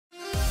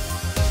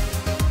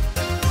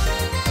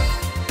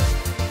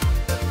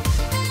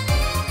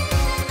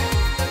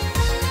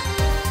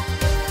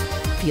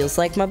Feels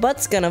like my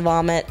butt's gonna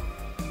vomit.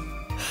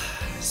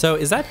 So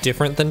is that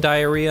different than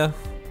diarrhea?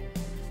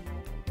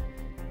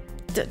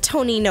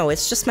 Tony, no,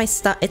 it's just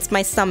it's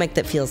my stomach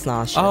that feels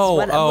nauseous. Oh,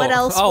 what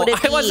else would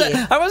it be?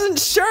 I wasn't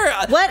sure.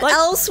 What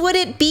else would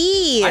it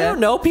be? I don't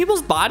know.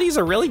 People's bodies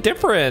are really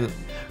different.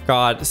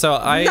 God.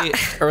 So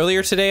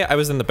earlier today, I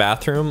was in the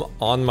bathroom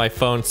on my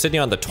phone, sitting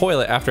on the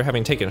toilet after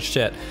having taken a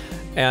shit.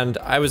 And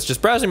I was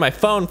just browsing my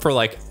phone for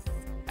like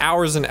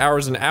hours and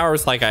hours and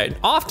hours, like I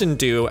often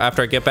do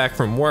after I get back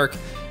from work.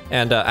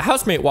 And a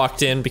housemate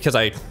walked in because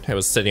I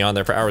was sitting on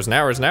there for hours and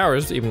hours and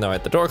hours, even though I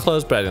had the door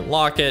closed, but I didn't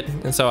lock it.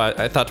 And so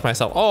I thought to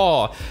myself,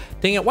 oh,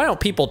 dang it, why don't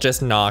people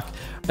just knock?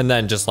 And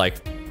then just like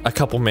a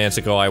couple minutes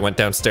ago, I went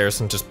downstairs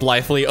and just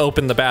blithely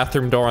opened the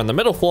bathroom door on the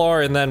middle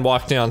floor and then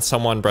walked in on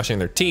someone brushing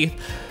their teeth.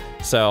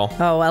 So.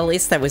 Oh, well, at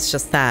least that was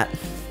just that.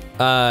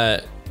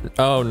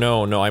 Oh,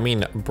 no, I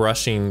mean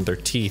brushing their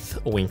teeth,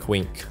 wink,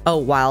 wink. Oh,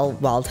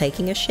 while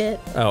taking a shit?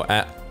 Oh,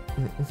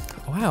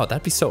 wow,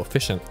 that'd be so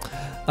efficient.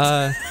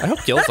 I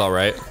hope Gil's all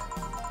right.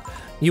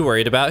 You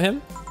worried about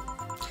him?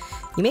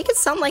 You make it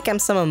sound like I'm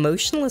some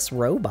emotionless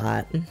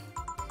robot.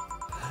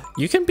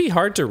 You can be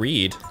hard to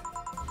read.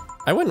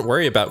 I wouldn't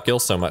worry about Gil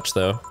so much,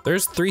 though.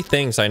 There's 3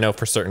 things I know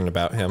for certain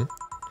about him.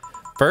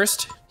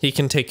 First, he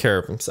can take care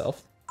of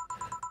himself.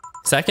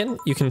 Second,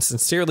 you can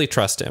sincerely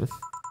trust him.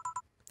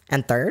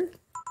 And third?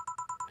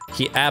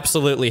 He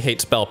absolutely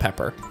hates bell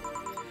pepper.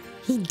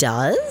 He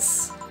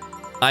does?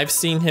 I've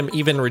seen him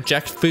even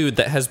reject food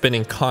that has been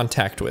in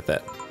contact with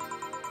it.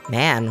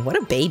 Man, what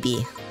a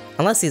baby.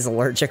 Unless he's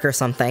allergic or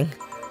something.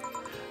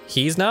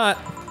 He's not.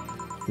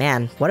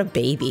 Man, what a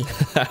baby.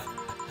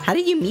 How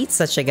did you meet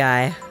such a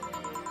guy?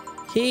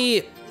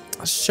 He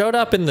showed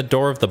up in the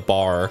door of the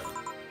bar.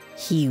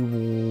 He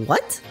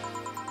what?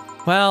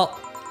 Well,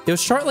 it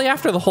was shortly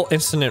after the whole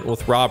incident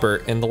with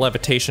Robert and the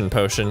levitation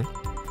potion.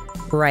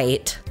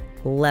 Right.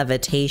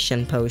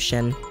 Levitation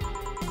potion.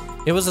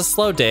 It was a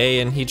slow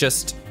day and he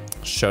just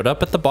showed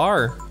up at the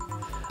bar.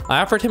 I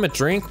offered him a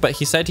drink, but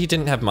he said he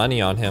didn't have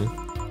money on him.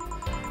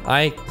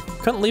 I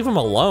couldn't leave him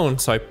alone,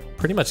 so I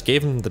pretty much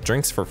gave him the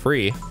drinks for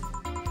free.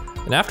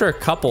 And after a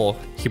couple,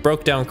 he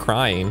broke down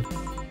crying.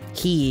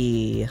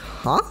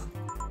 Huh?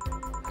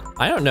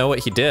 I don't know what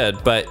he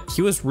did, but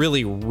he was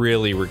really,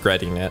 really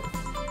regretting it.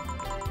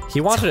 He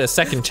wanted a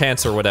second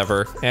chance or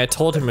whatever, and I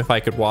told him if I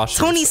could wash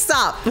him. Tony,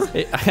 stop!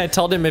 I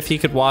told him if he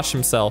could wash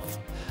himself,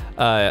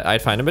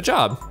 I'd find him a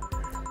job.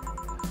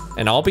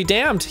 And I'll be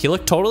damned, he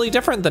looked totally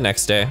different the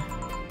next day.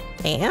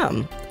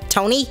 Damn.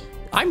 Tony?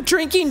 I'm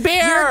drinking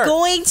beer! You're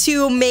going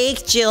to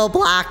make Jill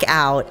black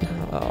out.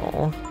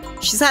 Oh.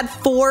 She's had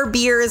 4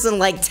 beers in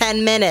like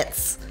 10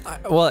 minutes.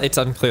 Well, it's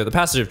unclear. The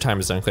passage of time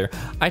is unclear.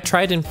 I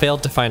tried and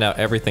failed to find out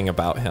everything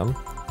about him.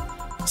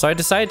 So I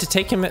decided to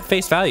take him at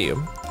face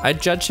value.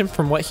 I'd judge him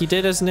from what he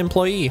did as an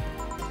employee.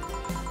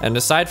 And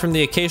aside from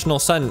the occasional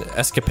sudden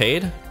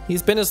escapade,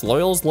 he's been as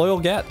loyal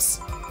gets.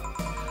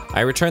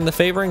 I returned the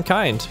favor in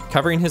kind,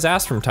 covering his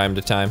ass from time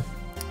to time.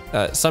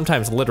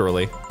 Sometimes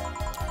literally.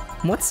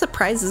 What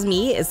surprises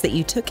me is that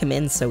you took him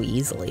in so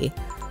easily.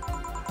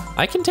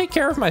 I can take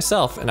care of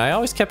myself, and I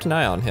always kept an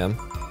eye on him.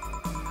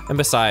 And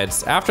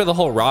besides, after the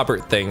whole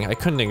Robert thing, I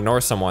couldn't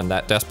ignore someone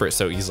that desperate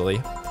so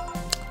easily.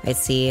 I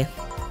see.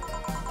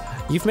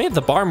 You've made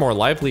the bar more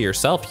lively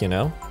yourself, you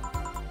know.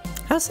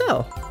 How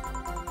so?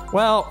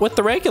 Well, with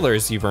the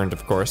regulars you've earned,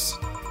 of course.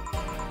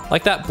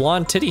 Like that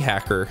blonde titty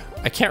hacker.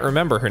 I can't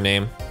remember her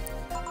name.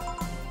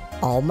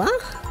 Alma?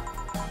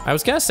 I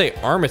was gonna say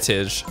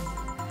Armitage.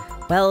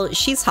 Well,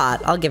 she's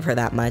hot. I'll give her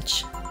that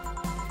much.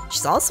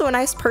 She's also a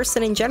nice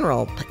person in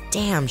general, but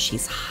damn,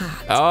 she's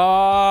hot.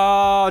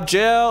 Oh,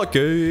 Jill.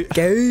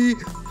 Gay.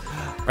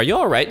 Are you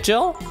all right,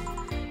 Jill?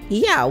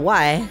 Yeah,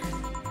 why?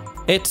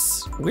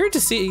 It's weird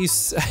to see you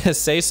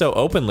say so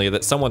openly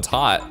that someone's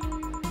hot.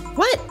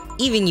 What?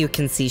 Even you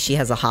can see she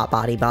has a hot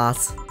body,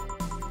 boss.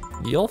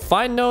 You'll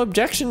find no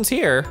objections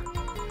here.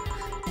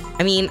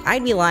 I mean,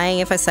 I'd be lying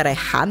if I said I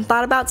hadn't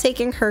thought about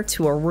taking her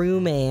to a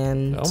room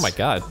and... Oh my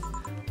god.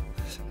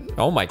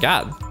 Oh my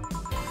god.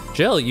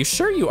 Jill, you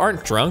sure you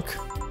aren't drunk?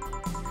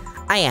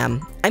 I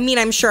am. I mean,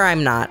 I'm sure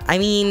I'm not. I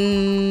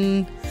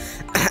mean...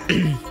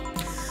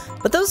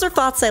 But those are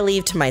thoughts I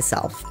leave to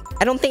myself.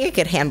 I don't think I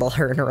could handle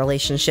her in a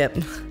relationship.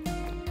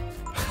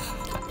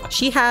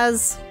 She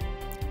has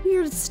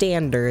weird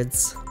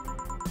standards.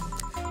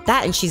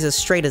 That and she's as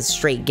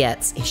straight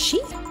gets. Is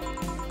she?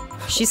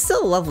 She's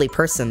still a lovely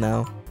person,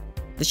 though.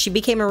 That she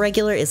became a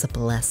regular is a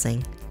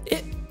blessing.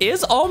 It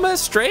is Alma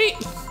straight?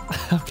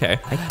 Okay.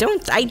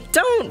 I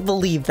don't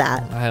believe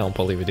that. I don't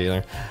believe it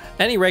either.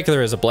 Any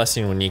regular is a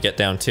blessing when you get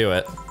down to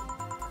it.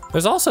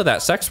 There's also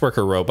that sex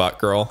worker robot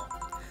girl.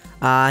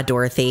 Ah,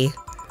 Dorothy.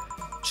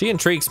 She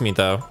intrigues me,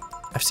 though.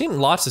 I've seen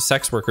lots of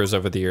sex workers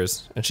over the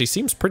years, and she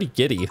seems pretty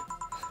giddy.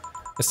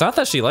 It's not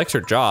that she likes her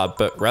job,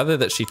 but rather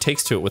that she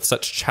takes to it with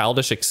such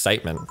childish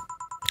excitement.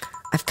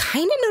 I've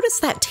kind of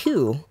noticed that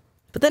too.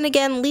 But then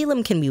again,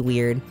 Leland can be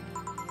weird.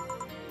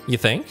 You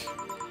think?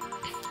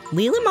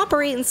 Leland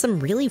operate in some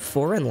really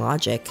foreign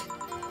logic.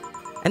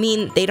 I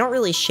mean, they don't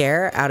really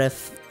share out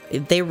of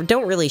they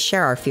don't really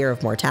share our fear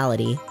of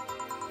mortality.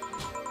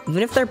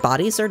 Even if their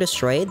bodies are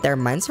destroyed, their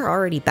minds are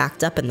already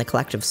backed up in the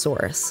collective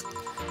source.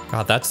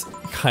 God, that's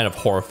kind of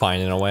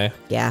horrifying in a way.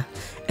 Yeah.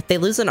 If they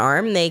lose an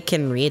arm, they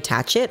can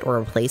reattach it or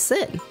replace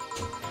it.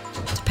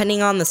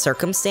 Depending on the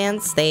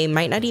circumstance, they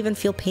might not even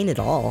feel pain at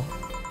all.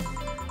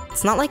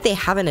 It's not like they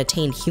haven't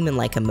attained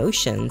human-like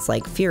emotions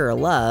like fear or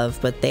love,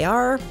 but they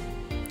are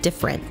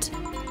different.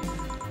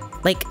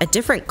 Like a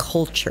different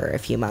culture,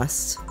 if you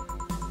must.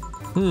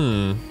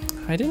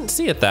 I didn't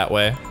see it that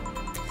way.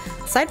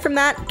 Aside from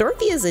that,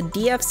 Dorothy is a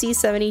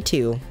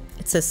DFC-72.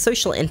 It's a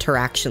social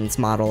interactions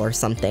model or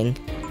something.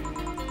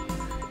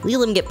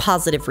 Leland get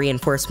positive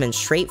reinforcement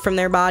straight from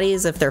their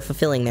bodies if they're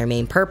fulfilling their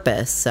main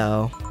purpose,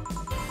 so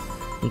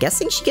I'm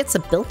guessing she gets a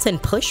built-in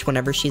push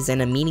whenever she's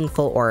in a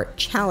meaningful or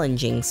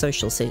challenging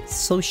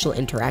social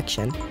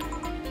interaction.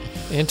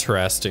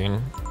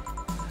 Interesting.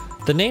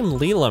 The name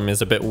Leland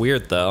is a bit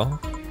weird, though.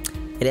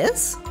 It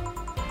is?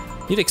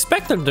 You'd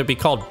expect them to be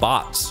called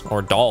bots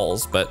or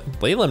dolls,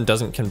 but Leland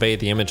doesn't convey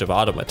the image of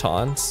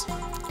automatons.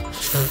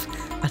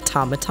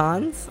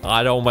 Automatons?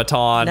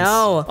 Automatons.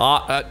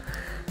 No.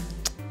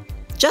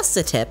 Just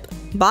a tip.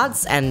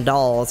 Bots and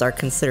dolls are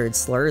considered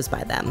slurs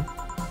by them.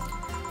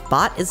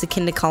 Bot is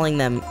akin to calling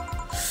them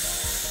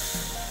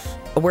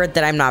a word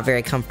that I'm not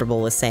very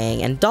comfortable with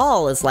saying, and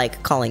doll is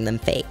like calling them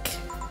fake.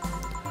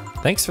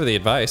 Thanks for the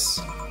advice.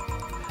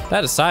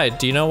 That aside,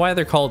 do you know why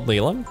they're called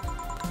Leland?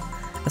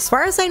 As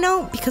far as I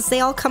know, because they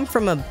all come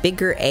from a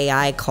bigger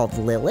AI called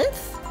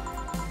Lilith.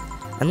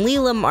 And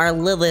Lelam are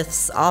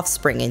Lilith's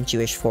offspring in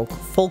Jewish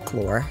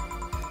folklore.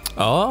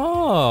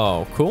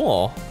 Oh,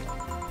 cool.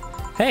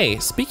 Hey,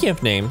 speaking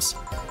of names,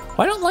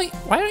 why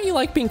don't you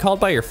like being called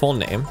by your full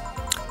name?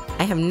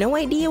 I have no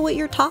idea what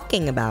you're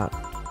talking about.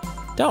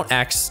 Don't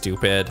act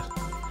stupid.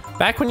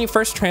 Back when you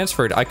first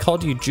transferred, I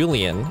called you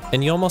Julian,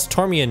 and you almost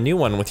tore me a new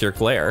one with your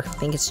glare. I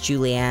think it's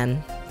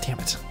Julianne. Damn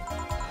it.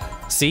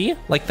 See?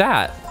 Like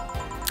that.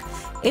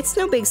 It's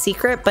no big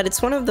secret, but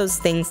it's one of those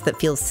things that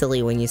feels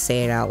silly when you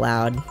say it out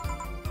loud.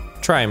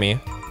 Try me.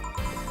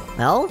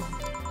 Well,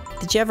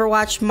 did you ever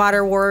watch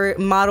Model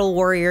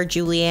Warrior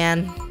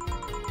Julianne?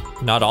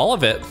 Not all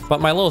of it,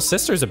 but my little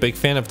sister's a big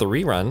fan of the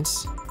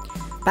reruns.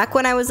 Back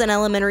when I was in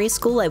elementary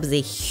school, I was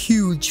a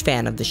huge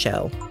fan of the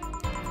show.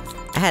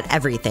 I had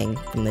everything,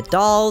 from the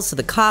dolls to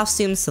the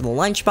costumes to the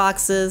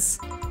lunchboxes.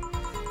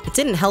 It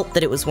didn't help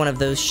that it was one of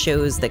those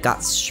shows that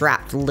got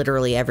strapped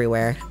literally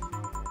everywhere.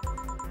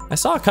 I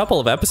saw a couple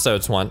of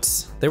episodes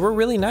once. They were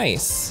really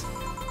nice.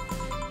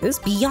 It was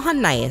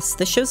beyond nice.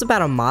 The show's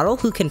about a model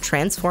who can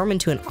transform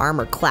into an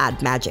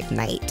armor-clad magic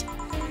knight.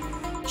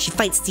 She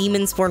fights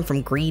demons born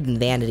from greed and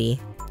vanity.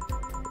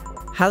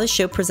 How the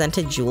show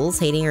presented Jules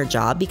hating her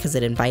job because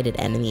it invited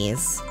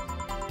enemies,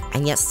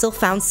 and yet still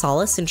found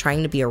solace in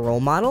trying to be a role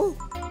model?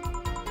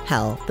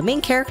 Hell, the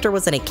main character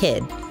wasn't a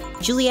kid.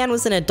 Julianne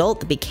was an adult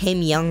that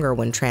became younger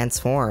when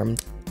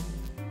transformed.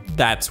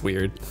 That's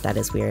weird. That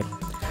is weird.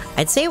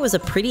 I'd say it was a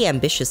pretty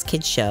ambitious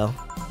kid's show,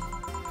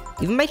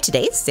 even by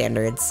today's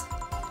standards.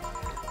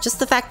 Just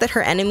the fact that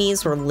her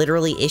enemies were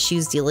literally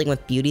issues dealing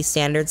with beauty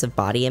standards of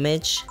body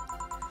image.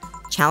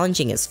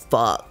 Challenging as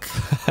fuck.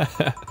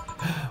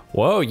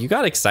 Whoa, you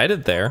got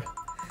excited there.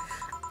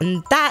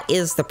 And that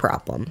is the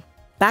problem.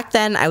 Back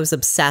then, I was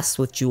obsessed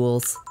with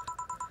Jules.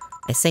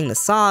 I sang the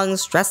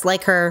songs, dressed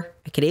like her.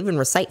 I could even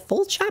recite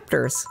full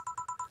chapters.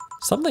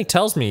 Something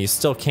tells me you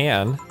still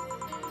can.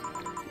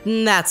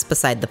 That's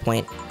beside the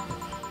point.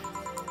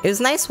 It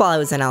was nice while I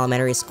was in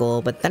elementary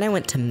school, but then I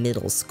went to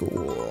middle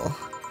school.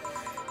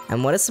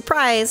 And what a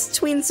surprise,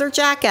 tweens are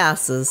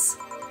jackasses.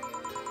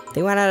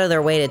 They went out of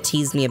their way to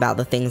tease me about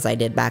the things I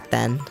did back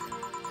then.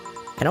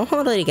 I don't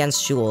hold it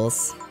against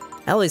Jules.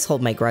 I always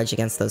hold my grudge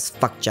against those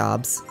fuck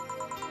jobs.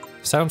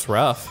 Sounds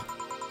rough.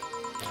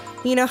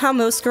 You know how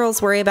most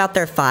girls worry about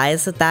their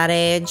thighs at that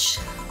age?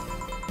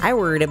 I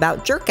worried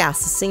about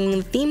jerkasses singing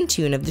the theme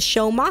tune of the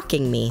show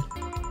mocking me.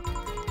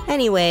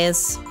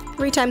 Anyways,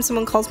 every time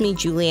someone calls me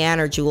Julianne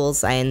or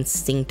Jules, I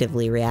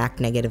instinctively react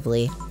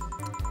negatively.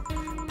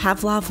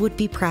 Pavlov would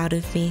be proud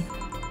of me.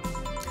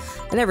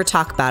 I never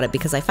talk about it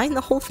because I find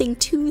the whole thing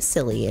too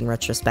silly in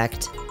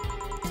retrospect.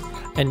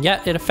 And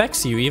yet it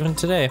affects you even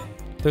today.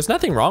 There's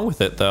nothing wrong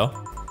with it, though.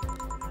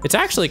 It's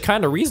actually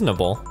kind of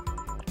reasonable.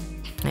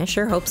 I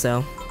sure hope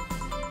so.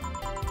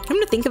 Come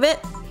to think of it,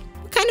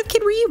 what kind of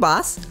kid were you,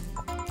 boss?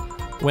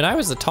 When I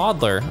was a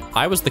toddler,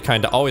 I was the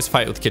kind to always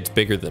fight with kids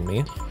bigger than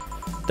me.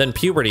 Then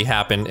puberty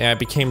happened, and I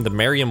became the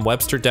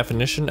Merriam-Webster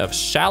definition of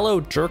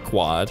shallow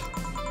jerkwad.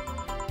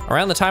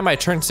 Around the time I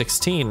turned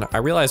 16, I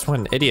realized what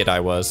an idiot I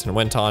was and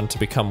went on to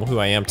become who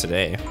I am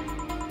today.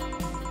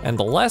 And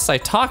the less I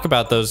talk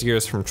about those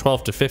years from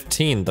 12 to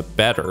 15, the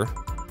better.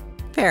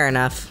 Fair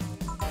enough.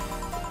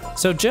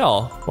 So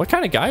Jill, what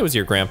kind of guy was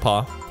your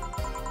grandpa?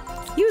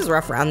 He was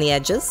rough around the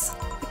edges.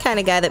 The kind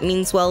of guy that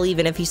means well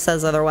even if he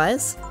says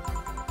otherwise.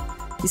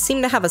 He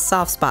seemed to have a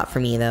soft spot for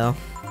me, though.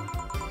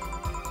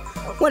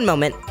 One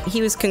moment,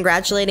 he was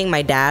congratulating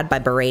my dad by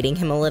berating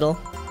him a little.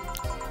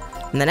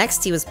 And the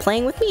next, he was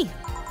playing with me.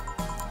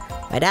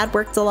 My dad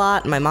worked a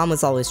lot, and my mom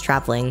was always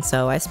traveling,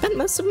 so I spent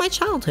most of my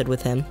childhood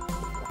with him.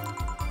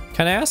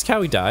 Can I ask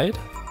how he died?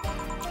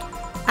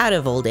 Out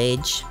of old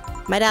age.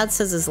 My dad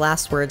says his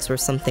last words were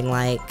something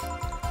like,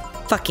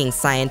 "Fucking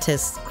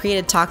scientists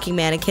created talking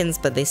mannequins,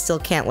 but they still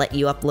can't let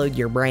you upload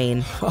your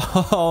brain."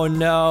 Oh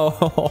no.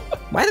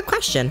 Why the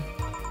question?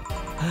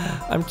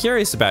 I'm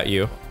curious about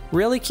you.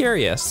 Really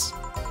curious.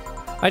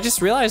 I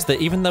just realized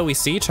that even though we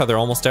see each other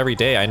almost every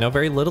day, I know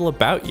very little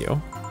about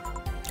you.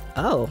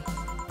 Oh.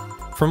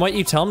 From what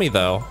you tell me,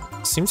 though,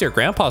 seems your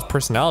grandpa's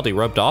personality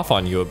rubbed off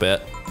on you a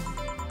bit.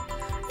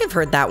 I've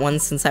heard that one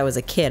since I was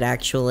a kid,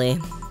 actually.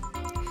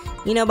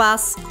 You know,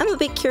 boss, I'm a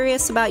bit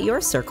curious about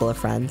your circle of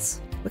friends.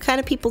 What kind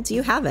of people do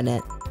you have in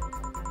it?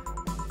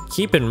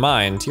 Keep in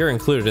mind, you're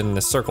included in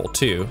this circle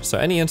too, so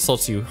any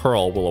insults you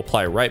hurl will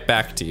apply right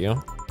back to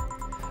you.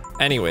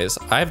 Anyways,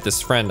 I have this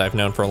friend I've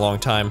known for a long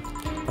time,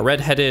 a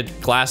red-headed,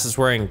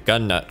 glasses-wearing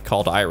gun nut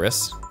called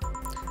Iris.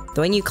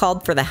 The one you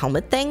called for the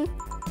helmet thing?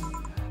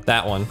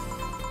 That one.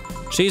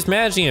 She's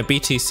managing a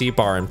BTC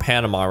bar in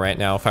Panama right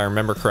now, if I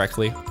remember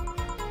correctly.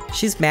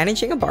 She's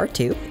managing a bar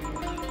too?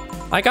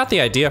 I got the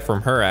idea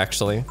from her,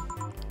 actually.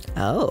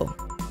 Oh.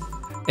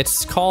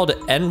 It's called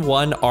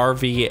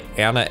N1RV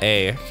Anna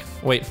A.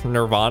 Wait,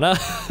 Nirvana?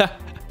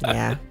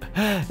 Yeah.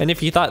 And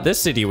if you thought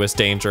this city was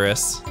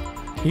dangerous,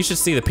 you should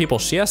see the people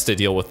she has to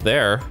deal with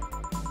there.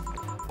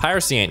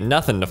 Piracy ain't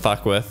nothing to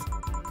fuck with.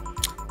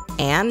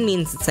 Anne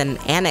means it's an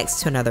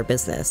annex to another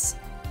business.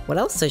 What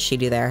else does she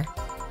do there?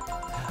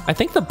 I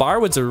think the bar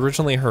was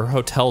originally her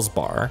hotel's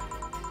bar.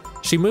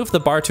 She moved the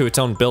bar to its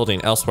own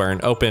building elsewhere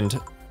and opened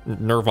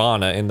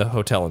Nirvana in the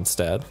hotel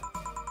instead.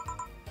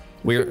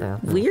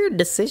 Weird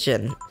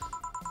decision.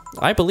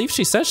 I believe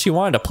she said she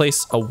wanted a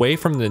place away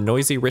from the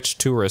noisy rich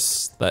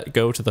tourists that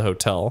go to the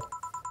hotel.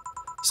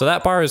 So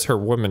that bar is her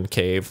woman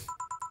cave.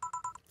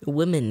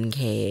 Women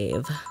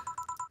cave.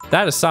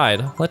 That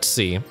aside, let's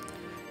see.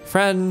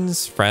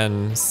 Friends.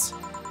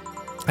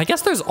 I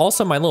guess there's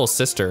also my little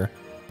sister,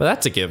 but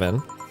that's a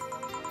given.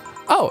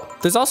 Oh,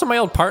 there's also my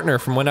old partner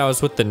from when I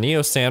was with the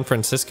Neo San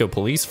Francisco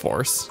police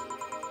force.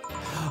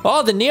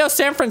 Oh, the Neo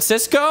San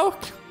Francisco?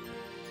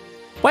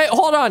 Wait,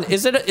 hold on.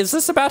 Is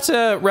this about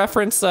to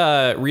reference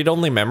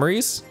read-only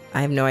memories?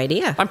 I have no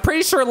idea. I'm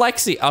pretty sure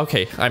Lexi,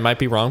 okay, I might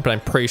be wrong, but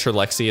I'm pretty sure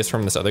Lexi is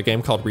from this other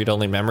game called Read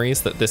Only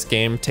Memories that this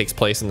game takes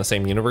place in the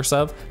same universe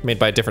of, made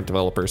by different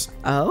developers.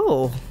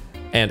 Oh.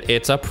 And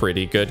it's a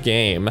pretty good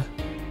game.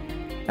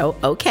 Oh,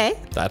 okay.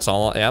 That's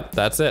all, yep,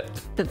 that's it.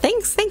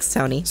 Thanks,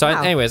 Tony. So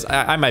Wow. anyways,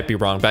 I might be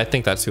wrong, but I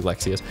think that's who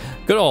Lexi is.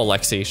 Good old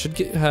Lexi,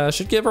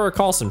 should give her a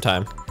call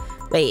sometime.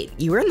 Wait,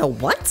 you were in the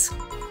what?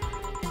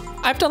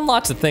 I've done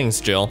lots of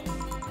things, Jill.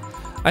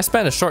 I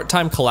spent a short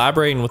time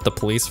collaborating with the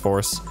police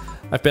force.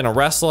 I've been a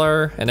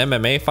wrestler, an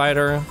MMA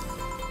fighter,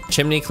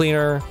 chimney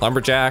cleaner,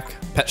 lumberjack,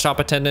 pet shop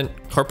attendant,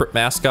 corporate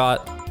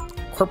mascot.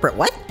 Corporate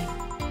what?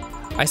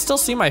 I still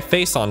see my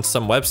face on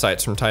some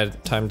websites from time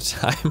to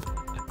time.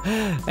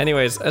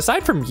 Anyways,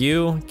 aside from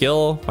you,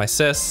 Gil, my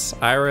sis,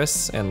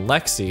 Iris, and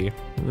Lexi,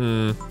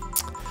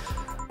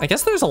 I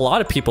guess there's a lot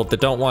of people that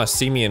don't want to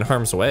see me in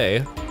harm's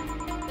way.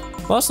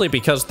 Mostly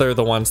because they're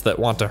the ones that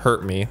want to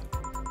hurt me.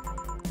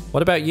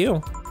 What about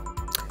you?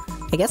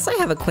 I guess I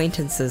have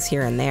acquaintances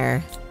here and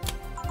there.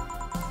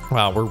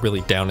 Wow, we're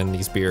really down in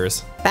these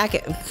beers. Back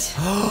at...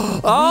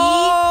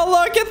 Oh,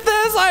 look at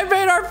this! I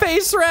made our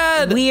face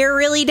red! We're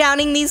really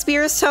downing these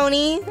beers,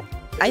 Tony?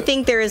 I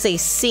think there is a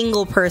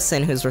single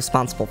person who's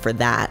responsible for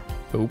that.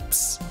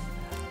 Oops.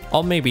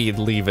 I'll maybe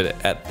leave it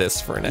at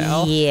this for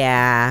now.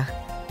 Yeah.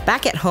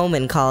 Back at home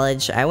in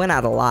college, I went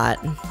out a lot.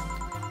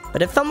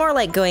 But it felt more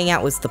like going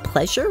out was the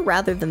pleasure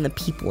rather than the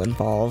people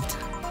involved.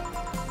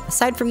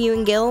 Aside from you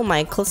and Gil,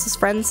 my closest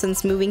friend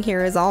since moving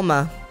here is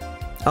Alma.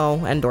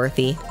 Oh, and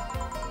Dorothy.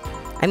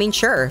 I mean,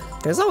 sure,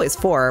 there's always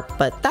 4,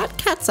 but that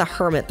cat's a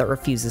hermit that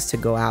refuses to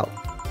go out.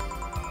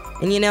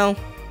 And you know,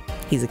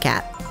 he's a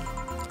cat.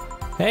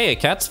 Hey, a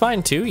cat's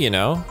fine too, you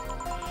know.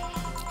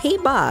 Hey,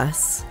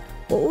 boss.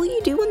 What will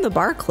you do when the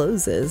bar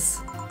closes?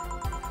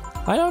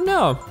 I don't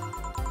know.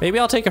 Maybe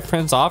I'll take a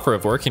friend's offer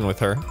of working with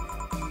her.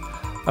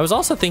 I was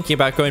also thinking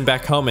about going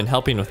back home and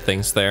helping with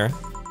things there.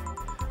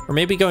 Or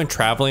maybe going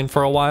traveling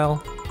for a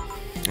while.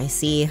 I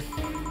see.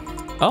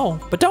 Oh,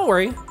 but don't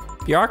worry.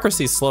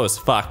 Bureaucracy's slow as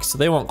fuck, so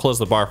they won't close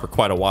the bar for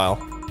quite a while.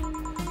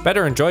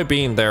 Better enjoy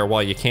being there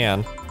while you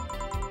can.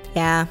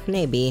 Yeah,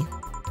 maybe.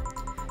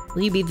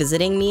 Will you be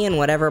visiting me in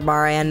whatever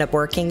bar I end up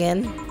working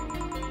in?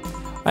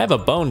 I have a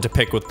bone to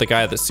pick with the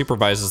guy that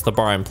supervises the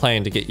bar I'm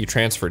planning to get you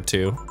transferred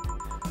to.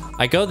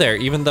 I go there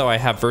even though I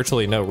have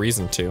virtually no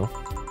reason to.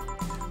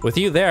 With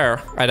you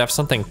there, I'd have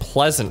something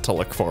pleasant to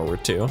look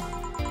forward to.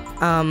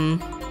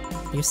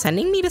 You're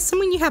sending me to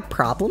someone you have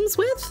problems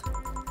with?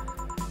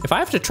 If I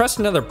have to trust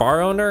another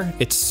bar owner,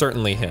 it's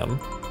certainly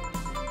him.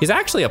 He's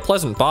actually a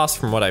pleasant boss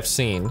from what I've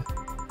seen.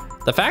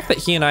 The fact that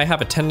he and I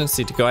have a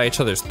tendency to go at each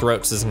other's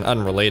throats is an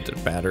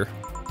unrelated matter.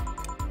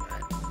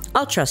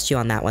 I'll trust you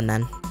on that one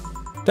then.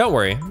 Don't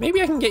worry,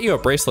 maybe I can get you a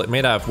bracelet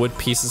made out of wood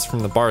pieces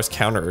from the bar's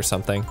counter or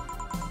something.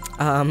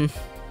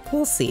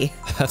 We'll see.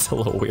 That's a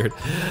little weird.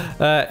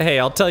 Hey,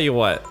 I'll tell you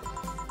what.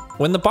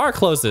 When the bar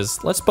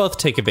closes, let's both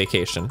take a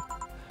vacation.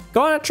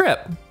 Go on a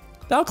trip.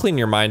 That'll clean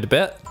your mind a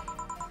bit.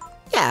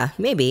 Yeah,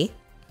 maybe.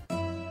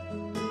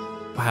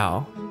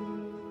 Wow.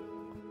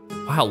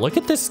 Wow, look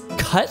at this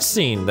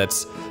cutscene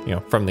that's,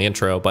 from the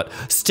intro, but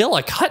still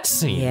a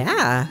cutscene.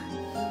 Yeah.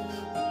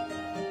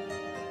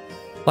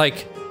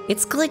 Like...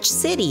 It's Glitch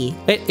City.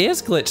 It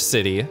is Glitch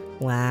City.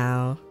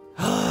 Wow.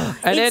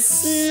 And it's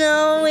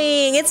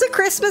snowing. It's a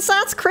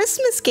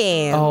Christmas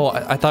game. Oh,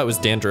 I thought it was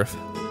dandruff.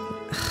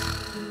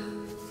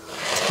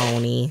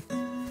 Tony.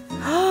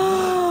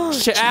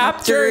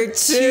 Chapter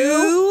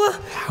 2?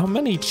 How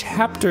many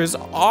chapters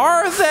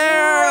are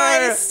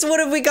there? Christ, what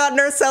have we gotten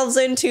ourselves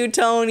into,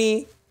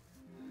 Tony?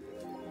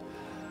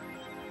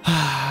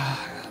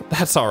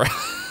 That's all right.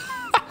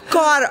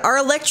 God, our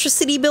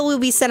electricity bill will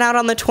be sent out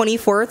on the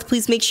 24th.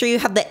 Please make sure you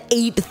have the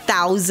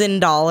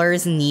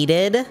 $8,000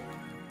 needed.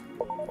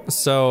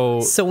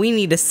 So we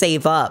need to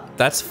save up.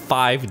 That's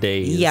 5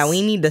 days. Yeah,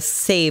 we need to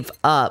save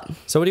up.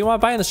 So what do you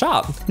want to buy in the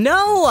shop?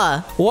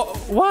 No.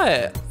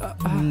 What?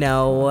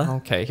 No.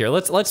 Okay, here,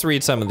 let's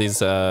read some of these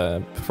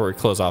before we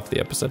close off the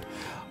episode.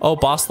 Oh,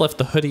 boss left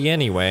the hoodie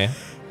anyway.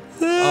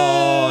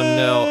 Oh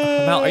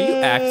no. Mel, are you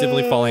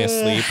actively falling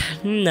asleep?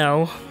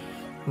 No.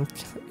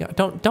 Yeah,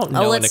 don't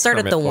know. Oh, let's start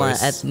at the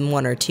voice.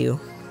 one or two.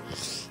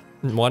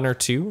 1 or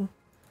 2?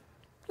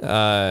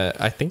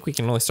 I think we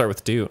can only start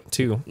with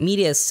 2.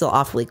 Media is still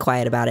awfully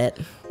quiet about it.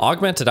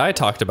 Augmented Eye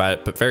talked about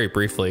it, but very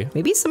briefly.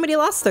 Maybe somebody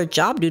lost their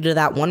job due to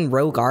that one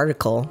rogue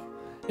article.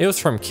 It was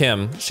from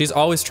Kim. She's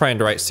always trying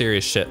to write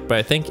serious shit, but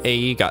I think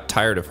AE got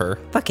tired of her.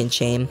 Fucking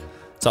shame.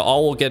 So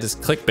all we'll get is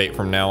clickbait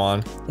from now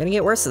on. Gonna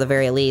get worse at the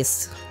very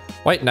least.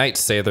 White Knights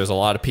say there's a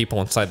lot of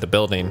people inside the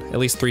building. At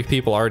least 3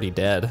 people already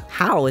dead.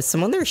 How? Is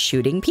someone there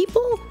shooting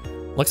people?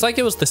 Looks like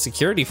it was the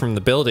security from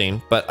the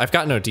building, but I've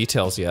got no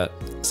details yet.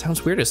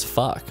 Sounds weird as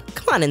fuck.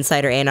 Come on,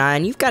 Insider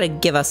Anon. You've got to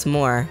give us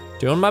more.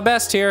 Doing my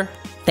best here.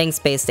 Thanks,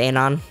 Based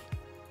Anon.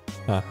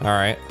 All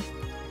right.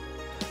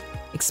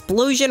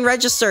 Explosion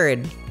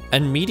registered.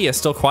 And media's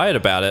still quiet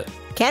about it.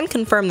 Can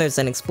confirm there's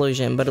an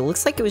explosion, but it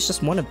looks like it was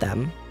just one of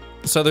them.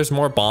 So there's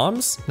more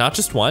bombs? Not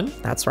just one?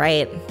 That's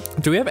right.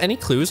 Do we have any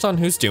clues on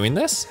who's doing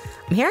this?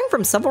 I'm hearing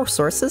from several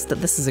sources that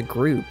this is a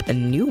group, a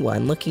new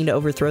one, looking to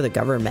overthrow the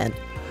government.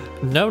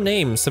 No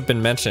names have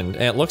been mentioned,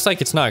 and it looks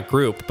like it's not a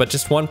group, but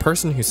just one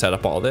person who set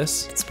up all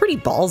this. It's pretty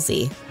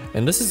ballsy.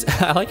 And this is,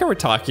 I like how we're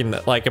talking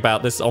like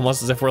about this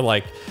almost as if we're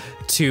like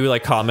 2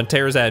 like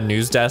commentators at a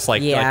news desk,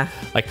 like, yeah.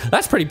 like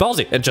that's pretty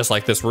ballsy. And just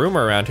like this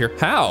rumor around here,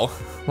 how?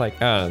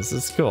 Like, oh, this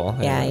is cool.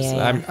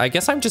 Yeah. I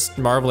guess I'm just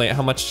marveling at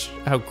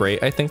how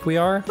great I think we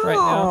are right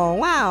now. Oh,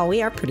 wow,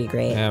 we are pretty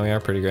great. Yeah, we are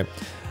pretty great.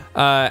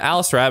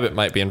 Alice Rabbit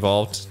might be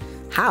involved.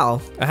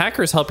 How? A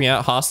hacker is helping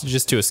out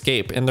hostages to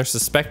escape, and they're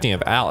suspecting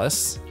of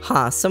Alice.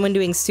 Huh, someone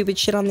doing stupid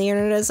shit on the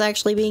internet is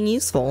actually being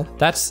useful.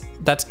 That's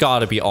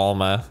gotta be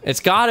Alma. It's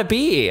gotta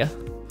be.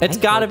 It's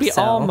gotta be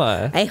so.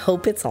 Alma. I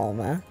hope it's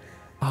Alma.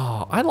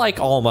 Oh, I like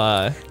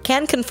Alma.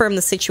 Can confirm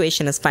the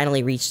situation has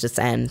finally reached its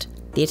end.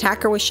 The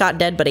attacker was shot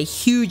dead, but a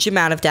huge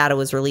amount of data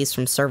was released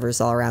from servers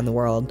all around the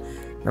world.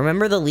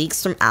 Remember the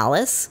leaks from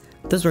Alice?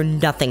 Those were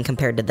nothing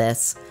compared to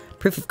this.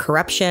 Proof of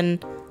corruption,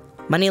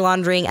 money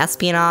laundering,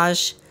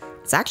 espionage.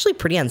 It's actually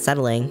pretty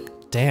unsettling.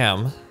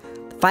 Damn.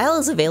 The file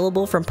is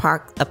available from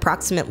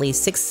approximately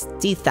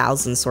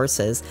 60,000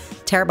 sources,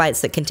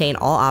 terabytes that contain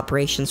all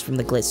operations from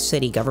the Glitch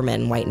City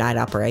government and White Knight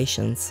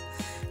operations.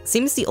 It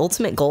seems the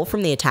ultimate goal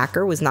from the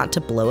attacker was not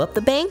to blow up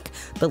the bank,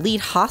 but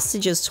lead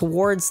hostages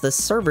towards the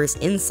servers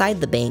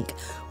inside the bank,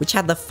 which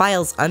had the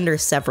files under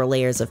several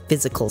layers of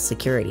physical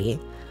security.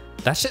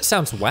 That shit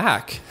sounds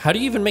whack. How do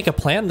you even make a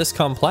plan this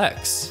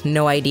complex?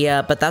 No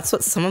idea, but that's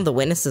what some of the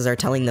witnesses are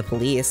telling the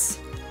police.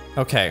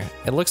 Okay,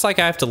 it looks like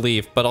I have to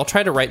leave, but I'll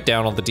try to write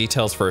down all the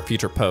details for a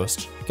future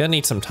post. Gonna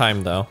need some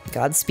time, though.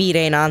 Godspeed,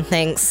 Anon,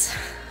 thanks.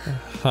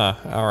 Huh,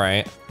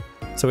 alright.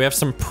 So we have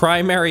some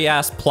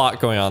primary-ass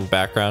plot going on in the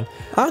background.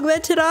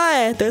 Augmented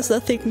Eye, there's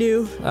nothing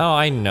new. Oh,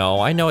 I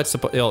know it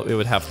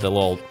would have the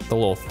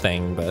little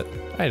thing, but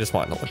I just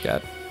wanted to look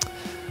at it.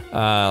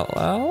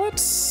 Well,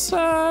 let's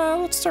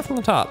start from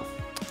the top.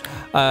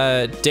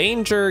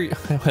 Danger,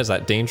 what is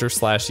that?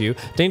 Danger/U?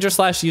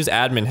 Danger/U's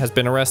admin has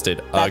been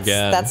arrested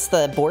again. That's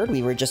the board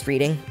we were just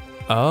reading.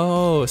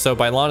 Oh, so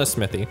by Lana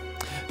Smithy.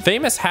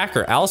 Famous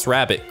hacker Alice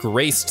Rabbit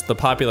graced the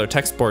popular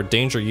text board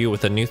Danger U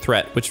with a new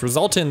threat, which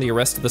resulted in the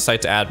arrest of the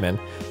site's admin,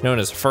 known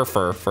as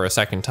Furfur, for a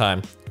second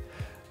time.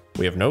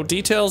 We have no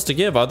details to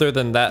give other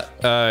than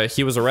that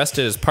he was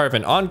arrested as part of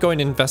an ongoing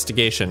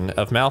investigation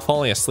of Mal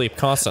falling asleep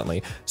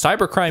constantly.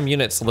 Cybercrime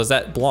Unit's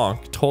Lizette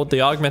Blanc told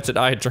the Augmented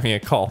Eye during a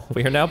call,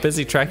 "We are now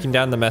busy tracking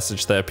down the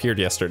message that appeared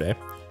yesterday."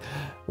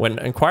 When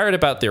inquired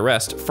about the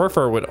arrest,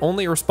 Furfur would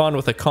only respond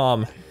with a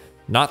calm,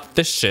 "Not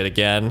this shit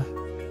again."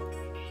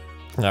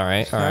 All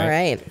right.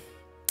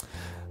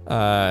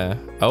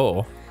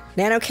 Oh.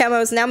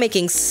 NanoCamo is now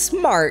making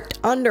smart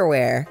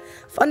underwear.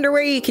 If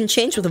underwear you can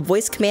change with a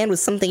voice command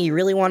was something you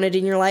really wanted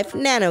in your life,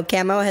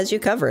 NanoCamo has you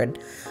covered.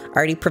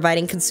 already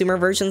providing consumer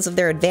versions of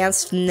their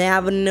advanced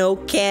nano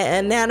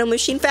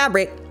machine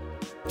fabric.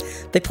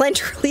 They plan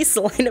to release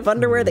a line of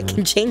underwear that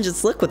can change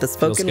its look with a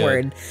spoken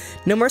word.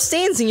 No more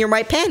stains in your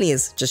white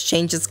panties. Just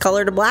change its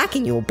color to black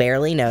and you will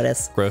barely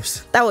notice.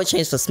 Gross. That would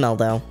change the smell,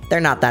 though.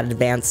 They're not that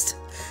advanced.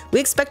 We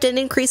expect an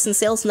increase in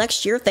sales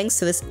next year thanks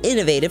to this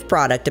innovative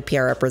product, a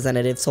PR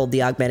representative told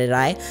the Augmented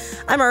Eye.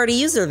 I'm already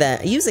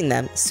using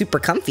them. Super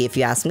comfy, if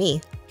you ask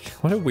me.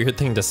 What a weird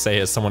thing to say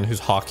as someone who's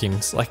hawking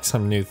like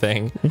some new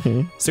thing.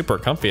 Super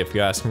comfy, if you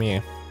ask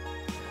me.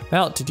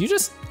 Mel, did you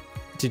just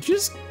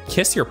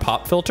kiss your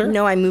pop filter?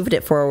 No, I moved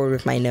it forward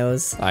with my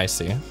nose. I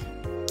see.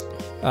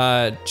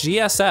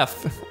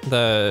 GSF,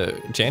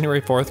 the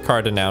January 4th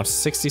card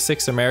announced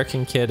 66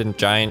 American Kid and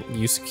Giant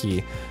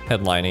Yusuke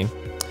headlining.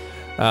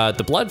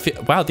 The Blood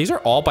Feud. Wow, these are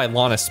all by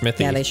Lana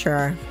Smithy. Yeah, they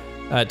sure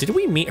are. Did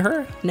we meet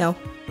her? No.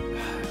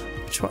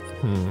 Which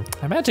one?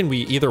 I imagine we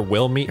either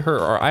will meet her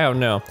or I don't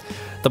know.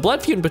 The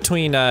Blood Feud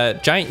between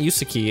Giant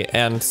Yusuke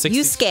and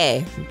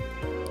Yusuke.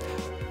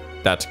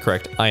 That's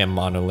correct. I am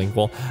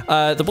monolingual.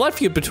 The blood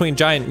feud between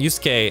Giant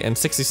Yusuke and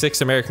 66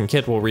 American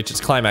Kid will reach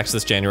its climax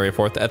this January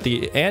 4th at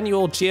the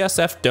annual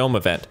GSF Dome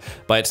event.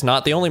 But it's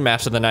not the only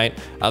match of the night.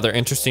 Other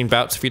interesting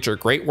bouts feature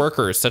great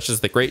workers such as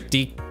the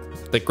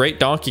Great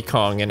Donkey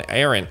Kong and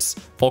Errants.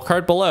 Full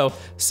card below.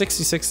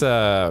 66.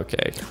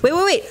 Okay.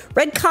 Wait.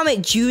 Red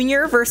Comet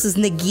Jr. versus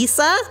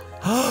Nagisa?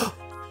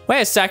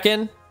 Wait a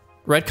second.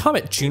 Red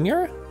Comet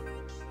Jr.?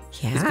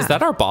 Yeah. Is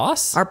that our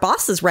boss? Our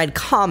boss is Red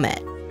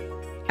Comet.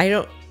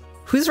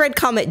 Who's Red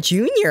Comet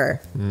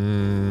Jr.?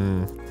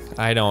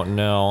 I don't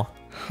know.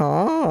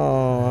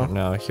 Oh.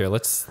 No, here,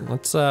 let's save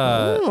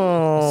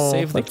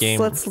the game.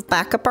 Let's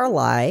back up our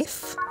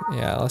life.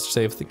 Yeah, let's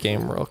save the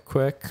game real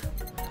quick.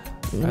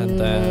 And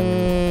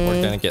then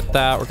we're gonna get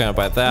that. We're gonna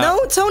buy that.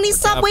 No, Tony,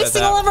 stop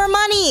wasting all of our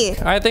money.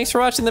 All right, thanks for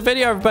watching the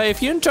video, everybody.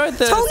 If you enjoyed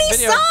the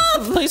video,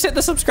 stop! Please hit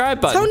the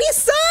subscribe button. Tony,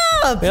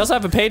 stop! We also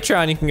have a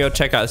Patreon. You can go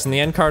check out. It's in the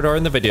end card or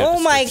in the video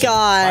Oh my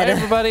God. Bye,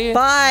 everybody.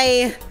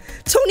 Bye.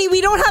 Tony, we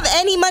don't have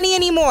any money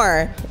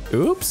anymore.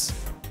 Oops.